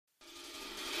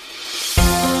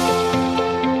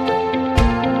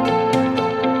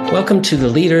Welcome to the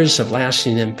Leaders of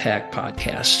Lasting Impact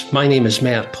podcast. My name is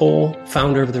Matt Pohl,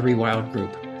 founder of the Rewild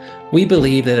Group. We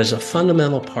believe that as a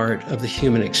fundamental part of the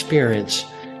human experience,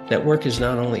 that work is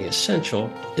not only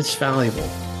essential, it's valuable,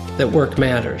 that work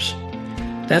matters.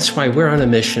 That's why we're on a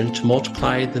mission to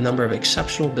multiply the number of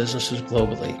exceptional businesses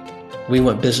globally. We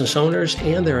want business owners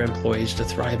and their employees to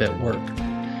thrive at work.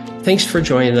 Thanks for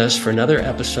joining us for another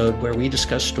episode where we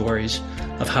discuss stories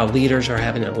of how leaders are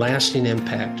having a lasting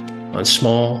impact on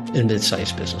small and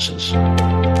mid-sized businesses.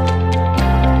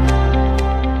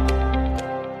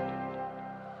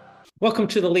 Welcome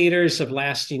to the Leaders of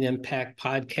Lasting Impact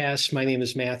podcast. My name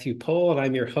is Matthew Pohl, and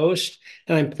I'm your host,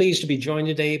 and I'm pleased to be joined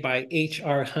today by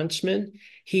H.R. Huntsman.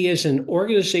 He is an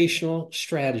organizational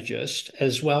strategist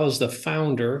as well as the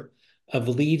founder of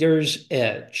Leaders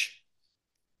Edge.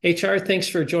 HR, thanks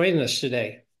for joining us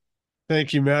today.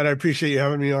 Thank you, Matt. I appreciate you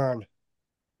having me on.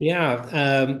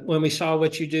 Yeah, when we saw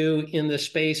what you do in the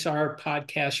space, our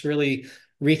podcast really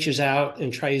reaches out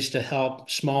and tries to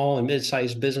help small and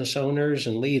mid-sized business owners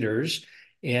and leaders.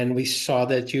 And we saw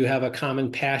that you have a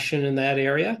common passion in that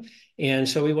area. And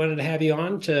so we wanted to have you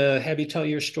on to have you tell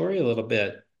your story a little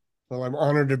bit. Well, I'm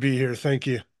honored to be here. Thank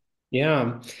you.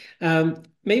 Yeah.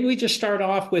 Maybe we just start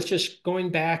off with just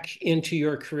going back into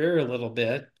your career a little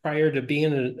bit prior to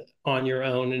being on your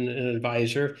own and an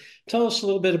advisor. Tell us a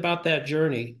little bit about that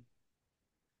journey.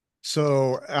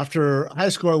 So after high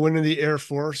school, I went in the Air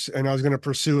Force and I was going to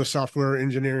pursue a software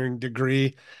engineering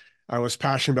degree. I was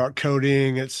passionate about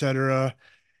coding, et cetera.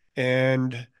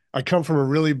 And I come from a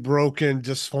really broken,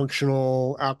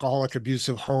 dysfunctional, alcoholic,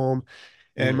 abusive home.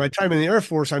 And Mm. my time in the Air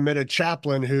Force, I met a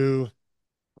chaplain who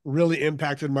really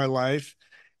impacted my life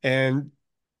and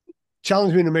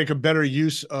challenged me to make a better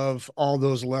use of all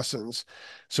those lessons.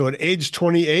 So at age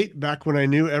 28, back when I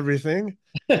knew everything,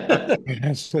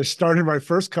 I started my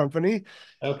first company,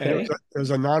 and Okay. it was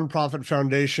a nonprofit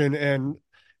foundation. And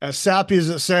as sappy as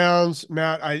it sounds,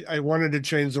 Matt, I wanted to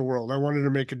change the world. I wanted to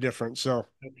make a difference. So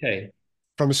Okay.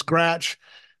 from scratch,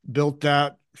 built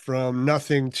that from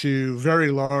nothing to very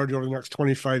large over the next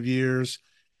 25 years.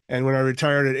 And when I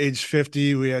retired at age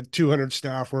 50, we had 200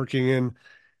 staff working in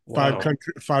Wow.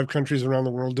 five countries around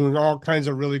the world, doing all kinds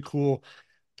of really cool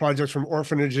projects from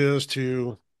orphanages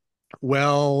to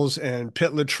wells and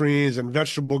pit latrines and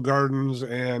vegetable gardens.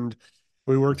 And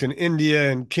we worked in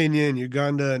India and Kenya and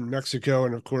Uganda and Mexico.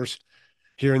 And of course,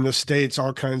 here in the States,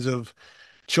 all kinds of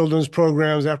children's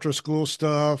programs, after school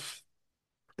stuff,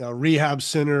 rehab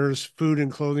centers, food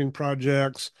and clothing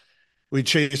projects. We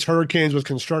chased hurricanes with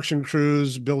construction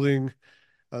crews, building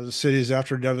the cities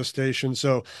after devastation.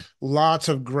 So lots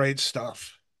of great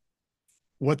stuff.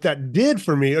 What that did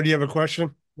for me, oh, do you have a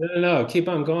question? No, no, no. Keep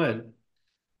on going.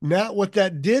 Matt, what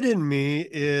that did in me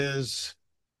is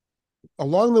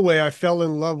along the way, I fell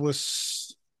in love with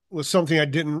something I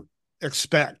didn't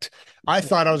expect. I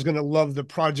thought I was going to love the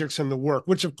projects and the work,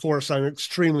 which of course I'm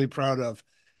extremely proud of.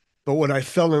 But what I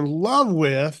fell in love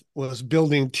with was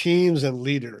building teams and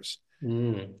leaders.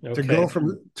 Okay.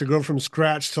 To go from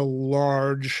scratch to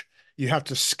large, you have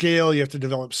to scale, you have to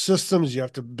develop systems, you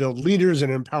have to build leaders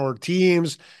and empower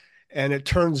teams. And it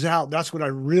turns out that's what I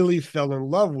really fell in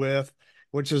love with,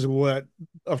 which is what,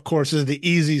 of course, is the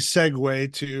easy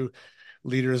segue to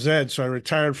Leaders Ed. So I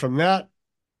retired from that.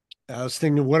 I was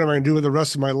thinking, what am I going to do with the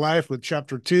rest of my life with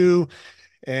chapter two?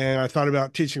 And I thought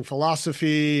about teaching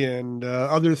philosophy and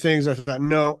other things. I thought,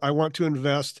 no, I want to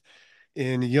invest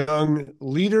in young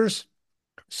leaders.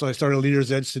 So I started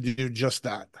Leaders Edge to do just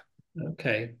that.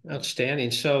 Okay.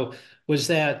 Outstanding. So was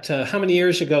that how many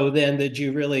years ago then did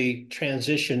you really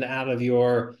transition out of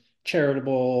your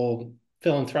charitable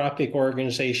philanthropic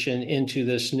organization into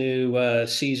this new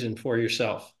season for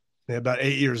yourself? Yeah, about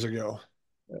 8 years ago.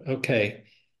 Okay.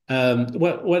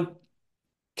 What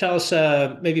tell us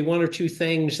maybe one or two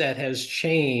things that has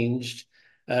changed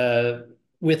uh,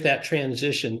 with that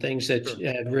transition, things that Sure.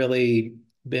 have really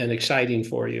been exciting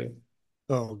for you.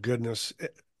 Oh, goodness.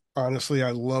 Honestly,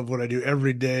 I love what I do.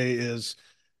 Every day is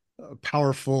a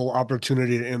powerful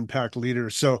opportunity to impact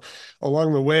leaders. So,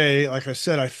 along the way, like I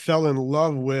said, I fell in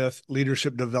love with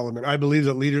leadership development. I believe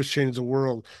that leaders change the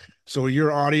world. So,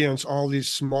 your audience, all these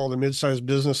small to mid-sized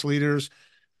business leaders,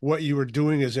 what you are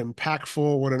doing is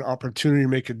impactful. What an opportunity to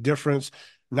make a difference,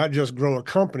 not just grow a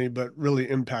company, but really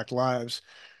impact lives.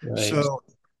 Right, So,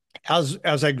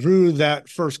 as I grew that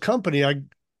first company, I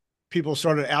people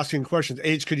started asking questions.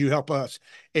 H, could you help us?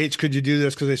 H, could you do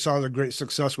this? Because they saw the great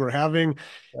success we're having,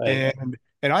 right,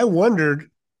 and I wondered,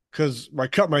 because I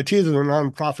cut my teeth in the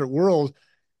nonprofit world,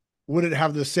 would it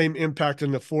have the same impact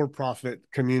in the for-profit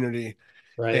community?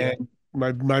 right. And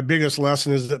my biggest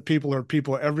lesson is that people are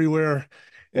people everywhere,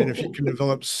 And if you can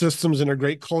develop systems and a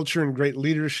great culture and great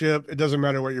leadership, it doesn't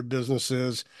matter what your business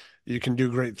is, you can do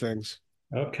great things.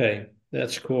 Okay,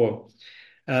 that's cool.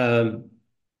 Um,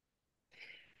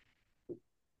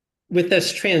 with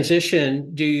this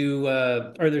transition,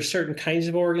 are there certain kinds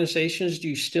of organizations? Do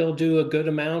you still do a good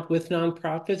amount with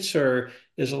nonprofits, or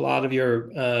is a lot of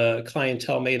your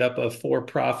clientele made up of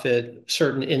for-profit,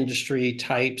 certain industry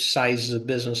types, sizes of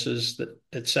businesses, that,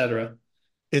 et cetera?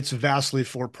 It's vastly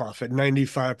for profit.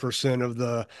 95% of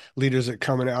the leaders that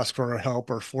come and ask for our help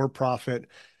are for profit.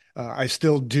 I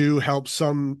still do help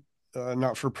some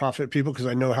not for profit people because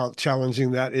I know how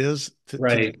challenging that is to do.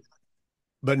 Right.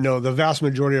 But no, the vast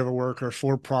majority of our work are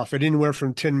for profit, anywhere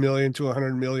from 10 million to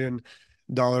 $100 million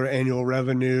annual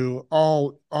revenue,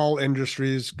 all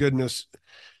industries, goodness,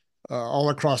 all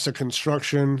across the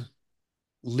construction, Okay.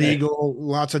 legal,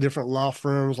 lots of different law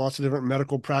firms, lots of different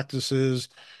medical practices,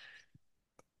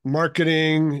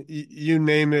 marketing, you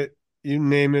name it,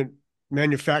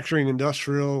 manufacturing,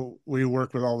 industrial, we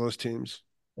work with all those teams.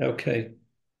 Okay.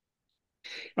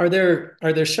 Are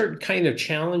there certain kind of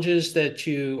challenges that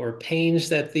you or pains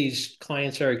that these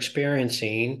clients are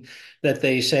experiencing that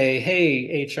they say,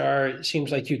 "Hey, HR, it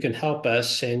seems like you can help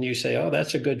us," and you say, "Oh,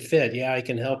 that's a good fit. Yeah, I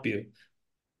can help you."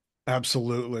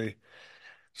 Absolutely.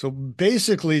 So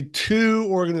basically, two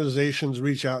organizations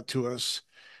reach out to us.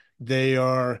 They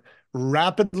are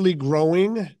rapidly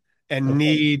growing and Okay.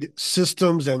 need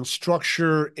systems and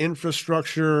structure,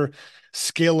 infrastructure,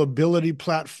 scalability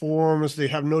platforms. They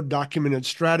have no documented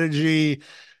strategy.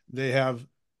 They have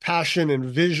passion and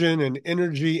vision and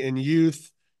energy and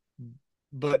youth,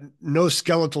 but no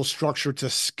skeletal structure to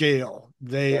scale.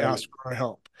 They Right. ask for our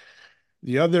help.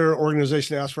 The other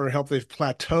organization asked for our help. They've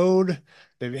plateaued.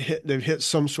 They've hit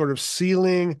some sort of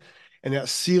ceiling, and that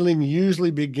ceiling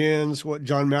usually begins what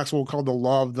John Maxwell called the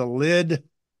law of the lid.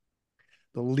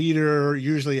 The leader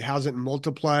usually hasn't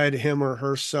multiplied him or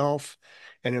herself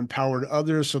and empowered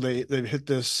others, so they've hit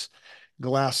this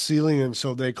glass ceiling, and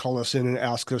so they call us in and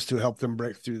ask us to help them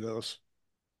break through those.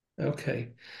 Okay.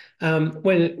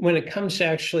 When it comes to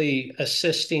actually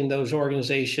assisting those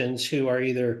organizations who are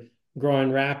either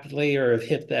growing rapidly or have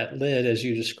hit that lid, as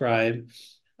you described,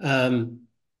 um,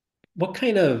 what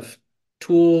kind of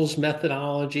tools,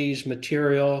 methodologies,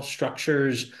 material,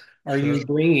 structures are Sure. you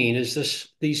bringing? Is this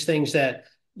these things that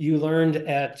you learned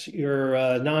at your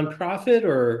nonprofit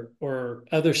or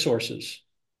other sources?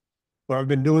 Well, I've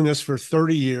been doing this for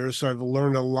 30 years, so I've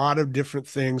learned a lot of different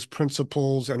things,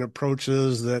 principles and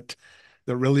approaches that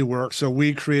really work. So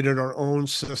we created our own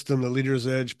system, the Leader's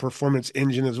Edge Performance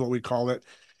Engine is what we call it.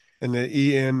 And the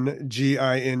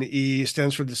ENGINE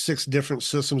stands for the six different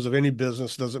systems of any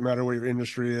business, doesn't matter what your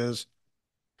industry is.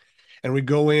 And we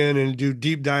go in and do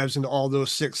deep dives into all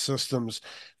those six systems: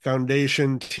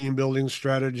 foundation, team building,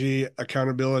 strategy,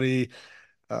 accountability,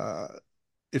 uh,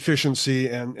 efficiency,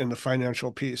 and the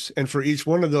financial piece. And for each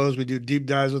one of those, we do deep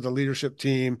dives with the leadership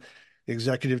team, the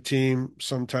executive team,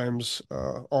 sometimes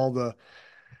all the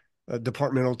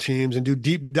departmental teams, and do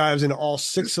deep dives into all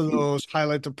six of those,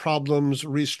 highlight the problems,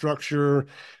 restructure,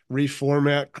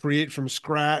 reformat, create from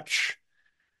scratch,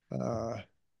 uh,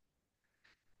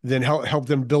 then help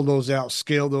them build those out,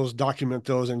 scale those, document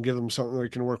those, and give them something they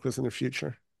can work with in the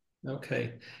future.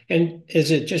 Okay. And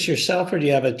is it just yourself, or do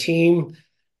you have a team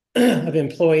of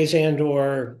employees and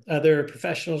or other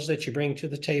professionals that you bring to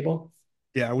the table?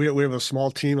 Yeah, we have a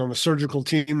small team. I'm a surgical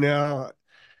team now.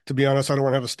 To be honest, I don't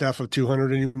want to have a staff of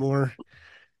 200 anymore.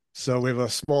 So we have a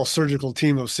small surgical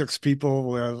team of six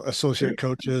people. We have associate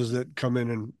coaches that come in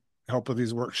and help with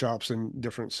these workshops in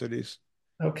different cities.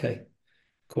 Okay,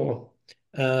 cool.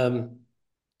 Um,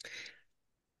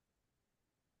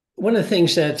 One of the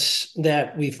things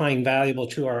that we find valuable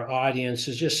to our audience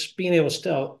is just being able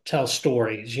to tell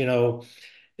stories,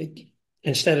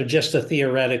 instead of just a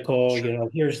theoretical, Sure.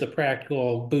 here's the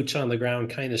practical boots on the ground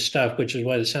kind of stuff, which is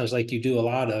what it sounds like you do a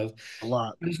lot of. A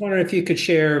lot. I was wondering if you could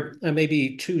share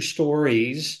maybe two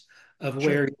stories of where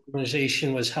Sure. your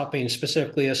organization was helping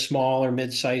specifically a small or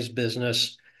mid-sized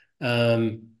business,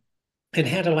 um, and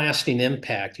had a lasting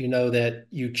impact, that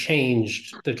you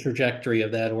changed the trajectory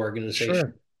of that organization.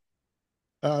 Sure.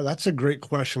 That's a great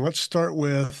question. Let's start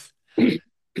with, I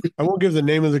won't give the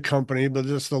name of the company, but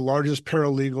it's the largest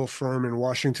paralegal firm in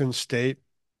Washington State.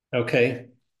 Okay.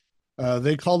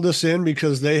 They called us in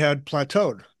because they had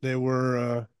plateaued. They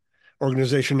were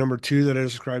organization number two that I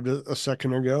described a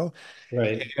second ago.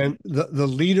 Right. And the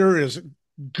leader is a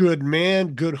good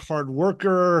man, good hard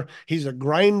worker. He's a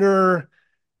grinder.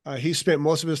 He spent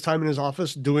most of his time in his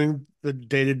office doing the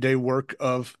day-to-day work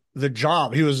of the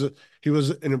job. He was an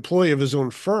employee of his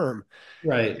own firm.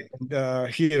 Right.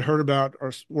 And, he had heard about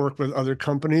our work with other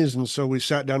companies, and so we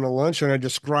sat down to lunch, and I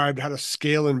described how to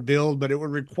scale and build, but it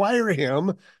would require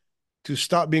him to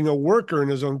stop being a worker in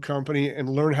his own company and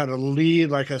learn how to lead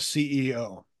like a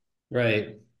CEO.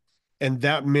 Right. And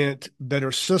that meant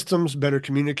better systems, better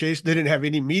communication. They didn't have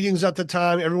any meetings at the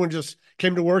time. Everyone just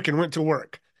came to work and went to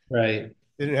work. Right.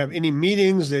 They didn't have any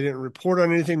meetings. They didn't report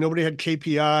on anything. Nobody had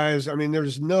KPIs. I mean,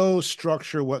 there's no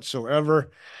structure whatsoever.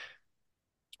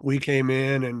 We came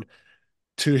in, and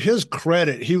to his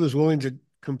credit, he was willing to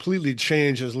completely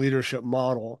change his leadership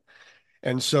model.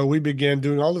 And so we began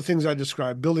doing all the things I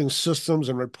described, building systems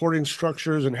and reporting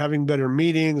structures and having better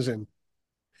meetings and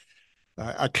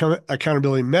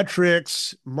accountability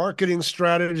metrics, marketing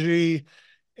strategy.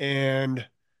 And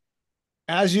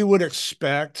as you would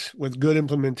expect with good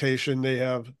implementation, they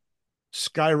have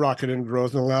skyrocketed in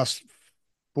growth. In the last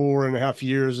 4.5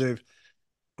 years, they've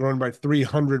grown by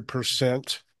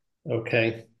 300%.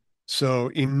 Okay. So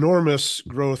enormous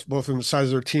growth, both in the size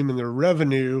of their team and their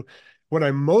revenue. What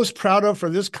I'm most proud of for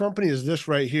this company is this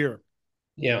right here.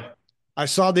 Yeah. I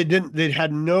saw they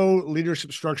had no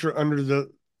leadership structure under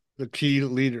the key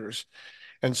leaders.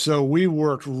 And so we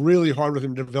worked really hard with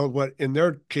them to develop what in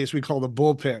their case we call the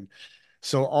bullpen.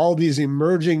 So all these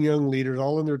emerging young leaders,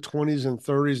 all in their 20s and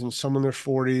 30s and some in their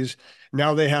 40s,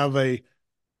 now they have a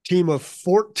team of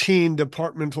 14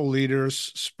 departmental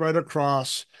leaders spread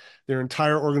across their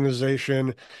entire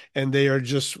organization, and they are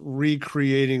just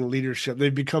recreating leadership.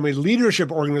 They've become a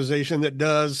leadership organization that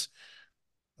does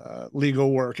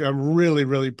legal work. I'm really,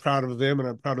 really proud of them, and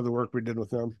I'm proud of the work we did with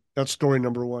them. That's story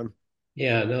number one.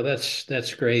 Yeah. No,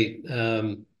 that's great.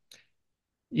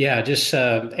 Yeah. Just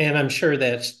and I'm sure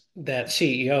that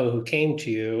CEO who came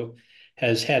to you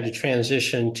has had to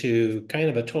transition to kind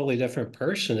of a totally different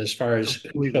person as far as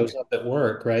who shows Completely, up at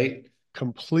work, right?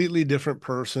 completely different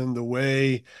person. The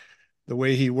way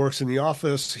he works in the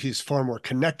office, he's far more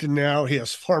connected now. He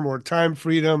has far more time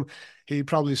freedom. He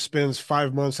probably spends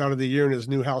 5 months out of the year in his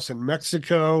new house in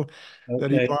Mexico that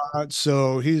he Okay. bought.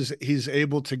 So he's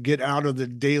able to get out of the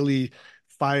daily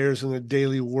fires and the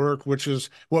daily work, which is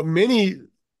what many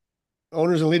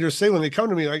owners and leaders say when they come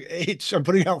to me, like, H, I'm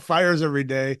putting out fires every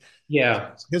day.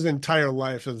 Yeah. His entire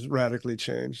life has radically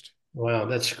changed. Wow,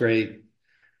 that's great.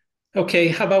 Okay,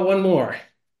 how about one more?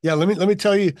 Yeah, let me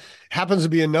tell you, happens to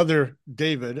be another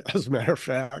David, as a matter of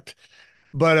fact,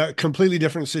 but a completely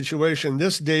different situation.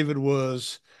 This David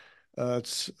was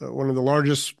it's one of the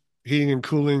largest heating and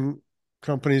cooling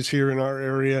companies here in our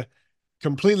area,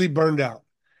 completely burned out,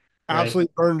 Right.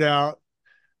 absolutely burned out.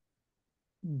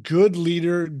 Good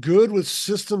leader, good with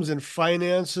systems and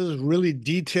finances, really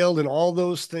detailed in all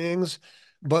those things.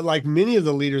 But like many of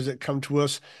the leaders that come to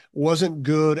us, wasn't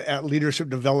good at leadership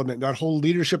development. That whole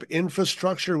leadership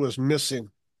infrastructure was missing.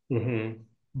 Hmm.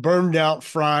 Burned out,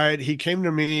 fried. He came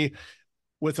to me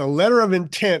with a letter of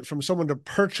intent from someone to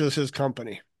purchase his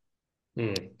company.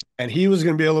 Hmm. And he was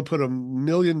going to be able to put $1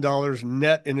 million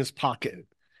net in his pocket.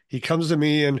 He comes to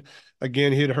me, and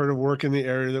again, he had heard of work in the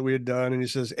area that we had done. And he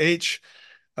says, H,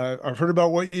 I've heard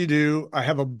about what you do. I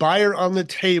have a buyer on the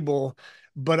table,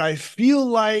 but I feel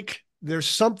like there's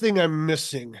something I'm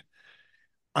missing.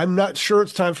 I'm not sure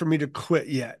it's time for me to quit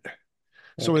yet.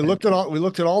 So Okay. we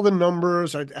looked at all the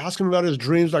numbers. I asked him about his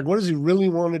dreams, like what does he really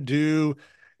want to do?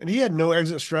 And he had no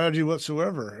exit strategy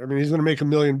whatsoever. I mean, he's going to make $1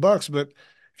 million, but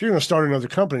if you're going to start another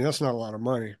company, that's not a lot of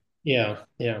money. Yeah,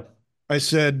 yeah. I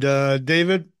said,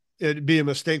 David, it'd be a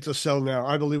mistake to sell now.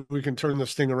 I believe we can turn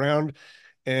this thing around,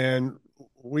 and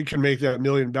we can make that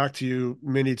million back to you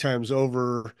many times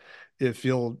over if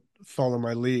you'll follow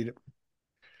my lead.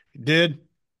 He did.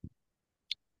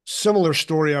 Similar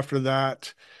story after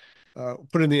that.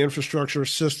 Put in the infrastructure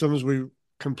systems. We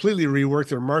completely reworked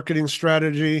their marketing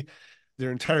strategy,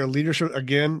 their entire leadership.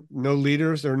 Again, no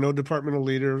leaders. There are no departmental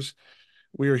leaders.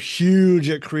 We are huge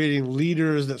at creating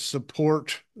leaders that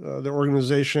support the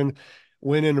organization.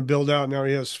 Went in and build out. Now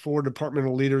he has 4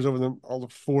 departmental leaders over all the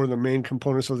 4 of the main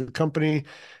components of the company,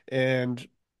 and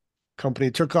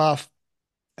company took off.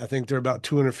 I think they're about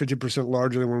 250%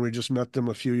 larger than when we just met them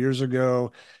a few years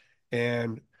ago.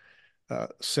 And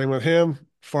same with him,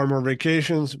 far more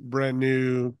vacations, brand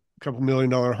new couple $1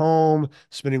 million home,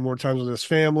 spending more time with his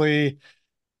family,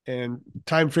 and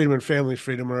time freedom and family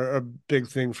freedom are a big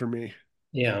thing for me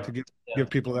Yeah. to give Yeah.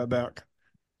 people that back.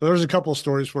 So there's a couple of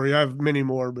stories for you. I have many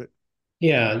more, but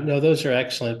Yeah, no, those are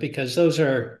excellent because those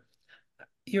are,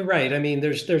 you're right. I mean,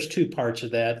 there's two parts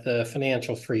of that, the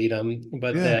financial freedom,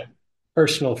 but yeah, that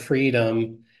personal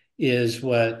freedom is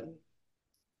what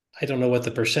I don't know what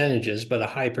the percentage is, but a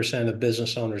high percent of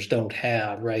business owners don't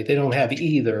have, right? They don't have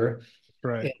either.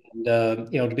 Right. And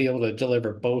to be able to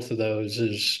deliver both of those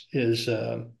is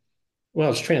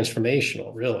well, it's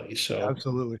transformational, really. So,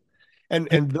 Absolutely.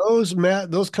 And those,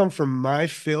 Matt, those come from my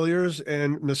failures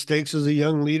and mistakes as a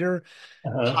young leader.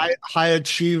 uh-huh. High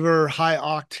achiever, high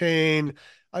octane.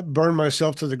 I burned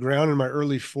myself to the ground in my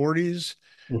early 40s.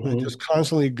 I just Hmm.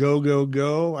 constantly go, go,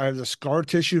 go. I have the scar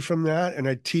tissue from that. And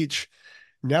I teach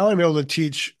now I'm able to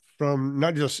teach from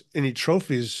not just any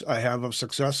trophies I have of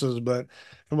successes, but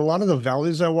from a lot of the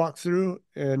valleys I walk through.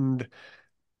 And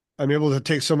I'm able to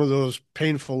take some of those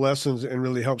painful lessons and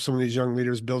really help some of these young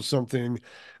leaders build something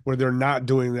where they're not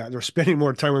doing that. They're spending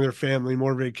more time with their family,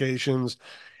 more vacations,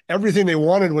 everything they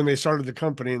wanted when they started the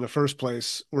company in the first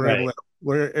place. Right.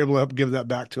 We're able to help give that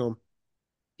back to them.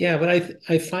 Yeah, what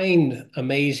I find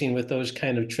amazing with those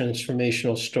kind of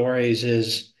transformational stories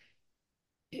is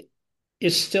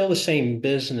it's still the same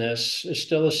business, it's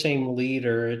still the same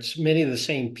leader, it's many of the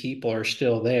same people are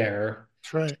still there,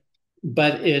 That's right.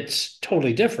 but it's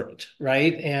totally different,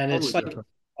 right? And Totally it's like different.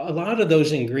 a lot of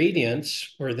those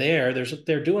ingredients were there.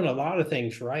 They're doing a lot of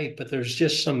things right, but there's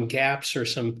just some gaps or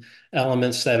some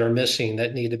elements that are missing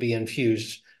that need to be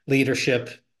infused. Leadership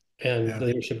and Yeah.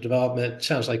 leadership development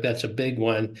sounds like that's a big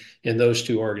one in those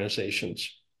two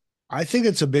organizations. I think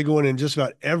it's a big one in just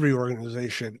about every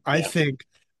organization. Yeah,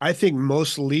 I think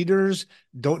most leaders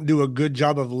don't do a good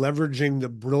job of leveraging the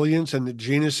brilliance and the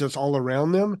genius that's all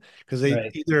around them because they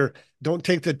right, either don't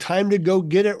take the time to go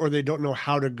get it or they don't know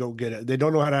how to go get it. They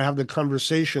don't know how to have the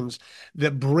conversations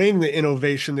that bring the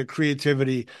innovation, the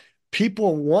creativity.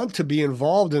 People want to be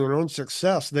involved in their own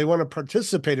success. They want to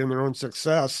participate in their own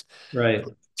success. right.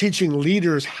 Teaching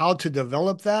leaders how to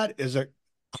develop that is a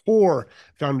core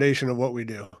foundation of what we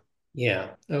do.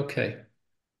 Yeah, okay.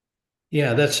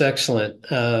 Yeah, that's excellent.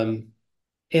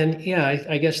 And yeah,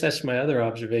 I guess that's my other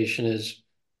observation is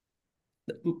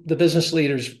the business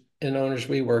leaders and owners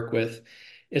we work with,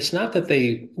 it's not that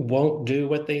they won't do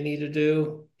what they need to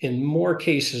do. In more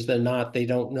cases than not, they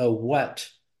don't know what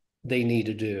they need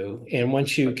to do. And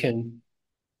once you can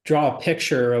draw a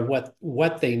picture of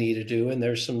what they need to do, and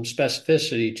there's some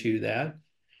specificity to that,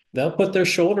 they'll put their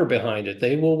shoulder behind it.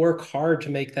 They will work hard to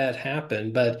make that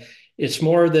happen. But it's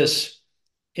more this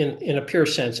in a pure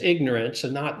sense, ignorance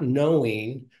and not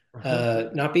knowing, Uh-huh.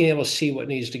 not being able to see what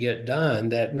needs to get done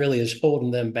that really is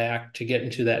holding them back to getting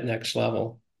to that next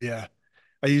level. Yeah.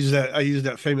 I use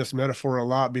that famous metaphor a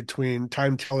lot between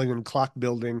time telling and clock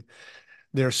building.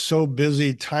 They're so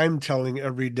busy time telling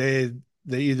every day,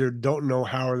 they either don't know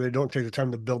how or they don't take the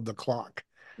time to build the clock.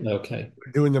 Okay.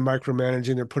 They're doing the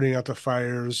micromanaging, they're putting out the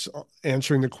fires,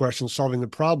 answering the questions, solving the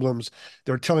problems.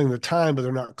 They're telling the time, but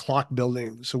they're not clock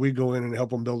building. So we go in and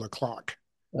help them build a clock.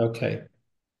 Okay.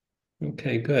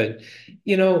 Okay, good.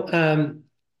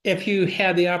 If you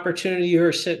had the opportunity, you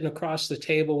were sitting across the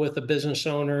table with a business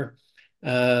owner,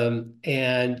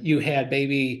 and you had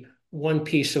maybe one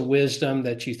piece of wisdom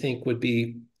that you think would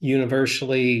be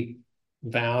universally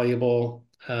valuable,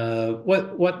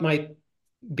 what might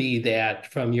be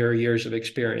that from your years of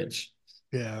experience?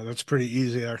 Yeah, that's pretty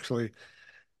easy actually.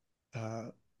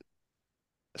 Uh,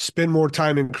 Spend more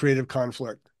time in creative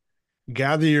conflict.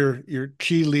 Gather your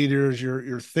key leaders,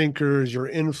 your thinkers, your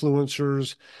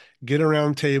influencers, get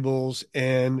around tables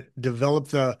and develop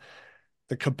the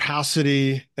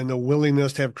capacity and the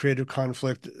willingness to have creative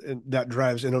conflict. And that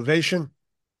drives innovation,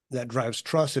 that drives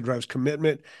trust, it drives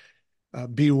commitment.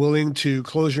 Be willing to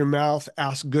close your mouth,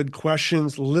 ask good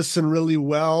questions, listen really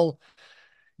well,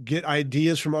 get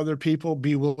ideas from other people,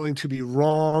 be willing to be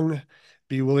wrong,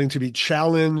 be willing to be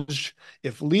challenged.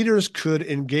 If leaders could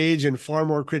engage in far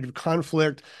more creative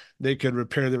conflict, they could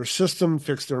repair their system,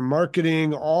 fix their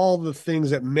marketing, all the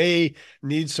things that may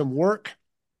need some work,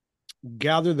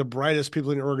 gather the brightest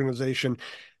people in your organization,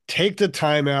 take the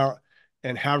time out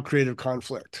and have creative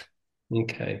conflict.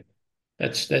 Okay.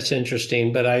 That's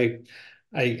interesting, but I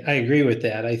agree with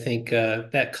that. I think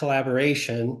that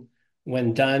collaboration,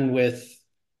 when done with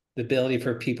the ability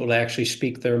for people to actually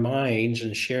speak their minds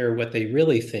and share what they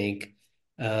really think,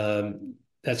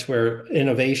 that's where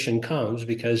innovation comes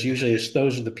because usually it's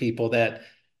those are the people that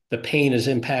the pain is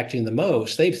impacting the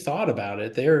most. They've thought about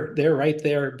it. They're right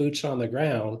there, boots on the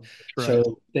ground. That's right.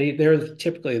 So they're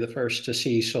typically the first to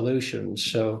see solutions.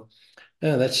 So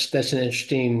yeah, that's an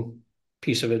interesting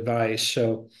piece of advice.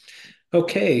 So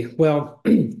okay, well,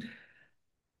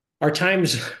 our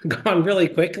time's gone really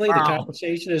quickly. The Wow.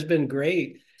 conversation has been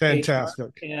great, HR,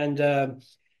 Fantastic. and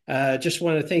just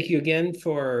want to thank you again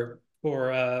for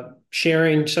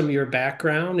sharing some of your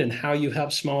background and how you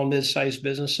help small and mid-sized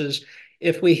businesses.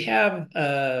 If we have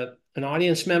an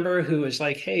audience member who is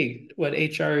like, hey, what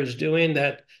HR is doing,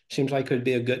 that seems like could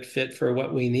be a good fit for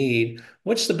what we need,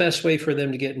 what's the best way for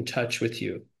them to get in touch with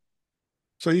you?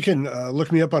 So you can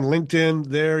look me up on LinkedIn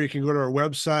there. You can go to our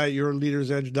website,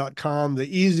 yourleadersedge.com.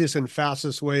 The easiest and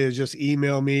fastest way is just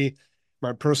email me.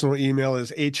 My personal email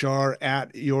is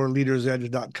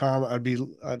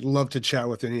hr@yourleadersedge.com. I'd love to chat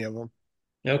with any of them.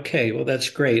 Okay, well, that's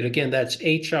great. Again, that's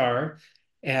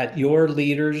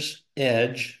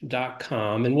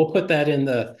hr@yourleadersedge.com. And we'll put that in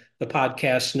the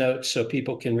podcast notes so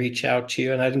people can reach out to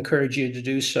you. And I'd encourage you to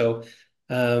do so.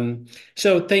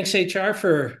 So thanks, HR,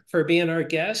 for being our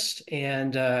guest.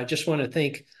 And I just want to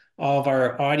thank all of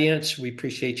our audience. We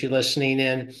appreciate you listening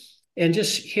in and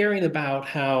just hearing about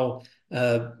how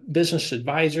business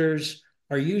advisors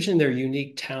are using their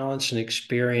unique talents and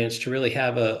experience to really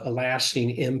have a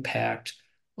lasting impact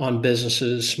on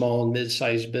businesses, small and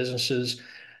mid-sized businesses.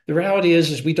 The reality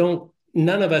is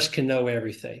none of us can know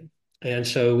everything. And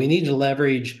so we need to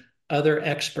leverage other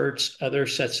experts, other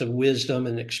sets of wisdom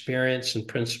and experience and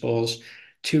principles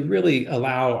to really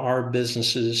allow our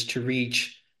businesses to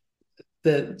reach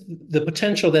the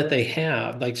potential that they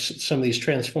have, like some of these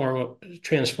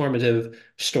transformative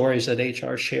stories that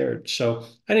HR shared. So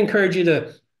I'd encourage you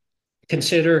to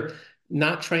consider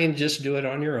not trying to just do it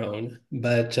on your own,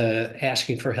 but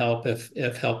asking for help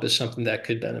if help is something that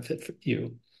could benefit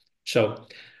you. So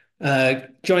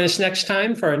join us next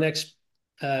time for our next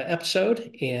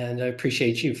episode, and I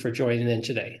appreciate you for joining in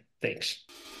today. Thanks.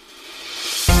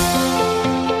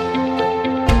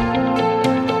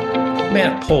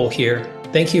 Matt Pohl here.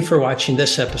 Thank you for watching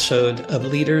this episode of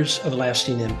Leaders of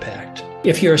Lasting Impact.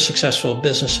 If you're a successful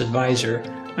business advisor,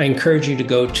 I encourage you to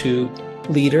go to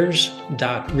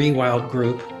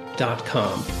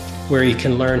leaders.rewildgroup.com, where you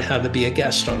can learn how to be a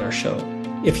guest on our show.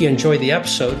 If you enjoyed the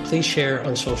episode, please share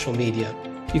on social media.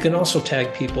 You can also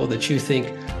tag people that you think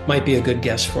might be a good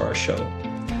guest for our show.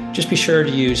 Just be sure to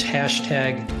use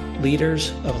hashtag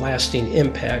Leaders of Lasting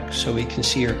Impact so we can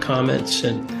see your comments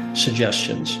and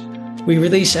suggestions. We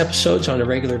release episodes on a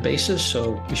regular basis,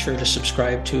 so be sure to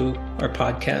subscribe to our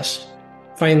podcast.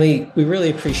 Finally, we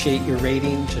really appreciate your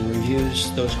ratings and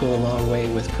reviews. Those go a long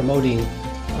way with promoting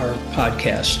our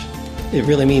podcast. It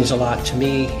really means a lot to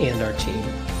me and our team.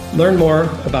 Learn more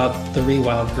about the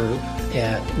Rewild Group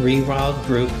at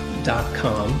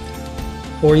rewildgroup.com,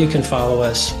 or you can follow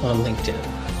us on LinkedIn.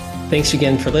 Thanks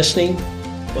again for listening.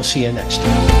 We'll see you next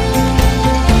time.